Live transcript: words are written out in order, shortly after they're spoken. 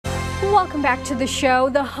Welcome back to the show.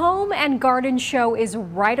 The Home and Garden Show is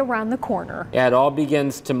right around the corner. Yeah, it all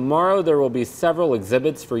begins tomorrow. There will be several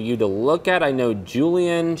exhibits for you to look at. I know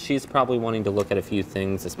Julian, she's probably wanting to look at a few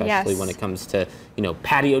things, especially when it comes to,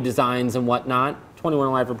 patio designs and whatnot.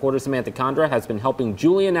 21Alive reporter Samantha Condra has been helping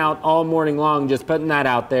Julian out all morning long, just putting that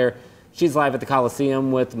out there. She's live at the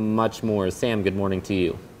Coliseum with much more. Sam, good morning to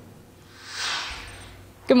you.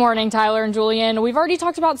 Good morning, Tyler and Julian. We've already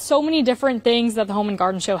talked about so many different things that the Home and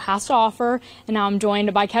Garden Show has to offer, and now I'm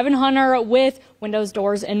joined by Kevin Hunter with windows,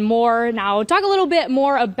 doors, and more. Now, talk a little bit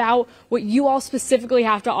more about what you all specifically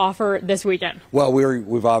have to offer this weekend. Well,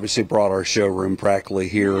 we've obviously brought our showroom practically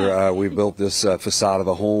here. We built this facade of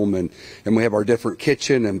the home, and we have our different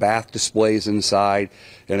kitchen and bath displays inside.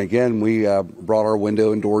 And again, we brought our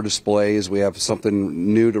window and door displays. We have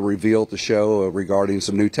something new to reveal at the show regarding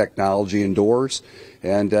some new technology indoors.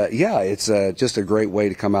 And it's just a great way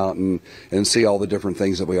to come out and see all the different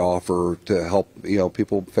things that we offer to help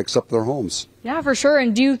people fix up their homes. Yeah, for sure.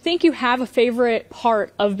 And do you think you have a favorite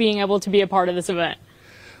part of being able to be a part of this event?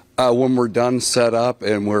 When we're done set up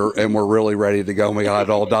and we're really ready to go and we got it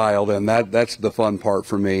all dialed in, that's the fun part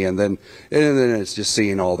for me. And then it's just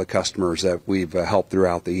seeing all the customers that we've helped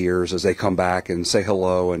throughout the years as they come back and say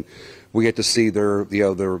hello, and we get to see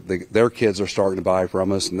their kids are starting to buy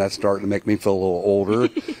from us, and that's starting to make me feel a little older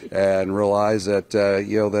and realize that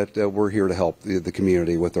that we're here to help the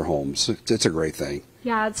community with their homes. It's a great thing.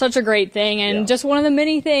 Yeah, it's such a great thing, and just one of the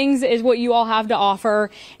many things is what you all have to offer,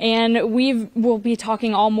 and we'll be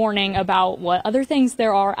talking all morning about what other things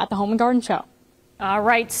there are at the Home and Garden Show. All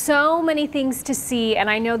right, so many things to see, and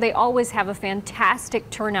I know they always have a fantastic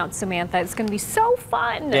turnout, Samantha. It's going to be so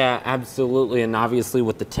fun. Yeah, absolutely, and obviously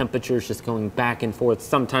with the temperatures just going back and forth,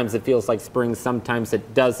 sometimes it feels like spring, sometimes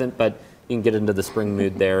it doesn't, but you can get into the spring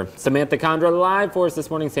mood there. Samantha Condra live for us this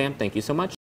morning. Sam, thank you so much.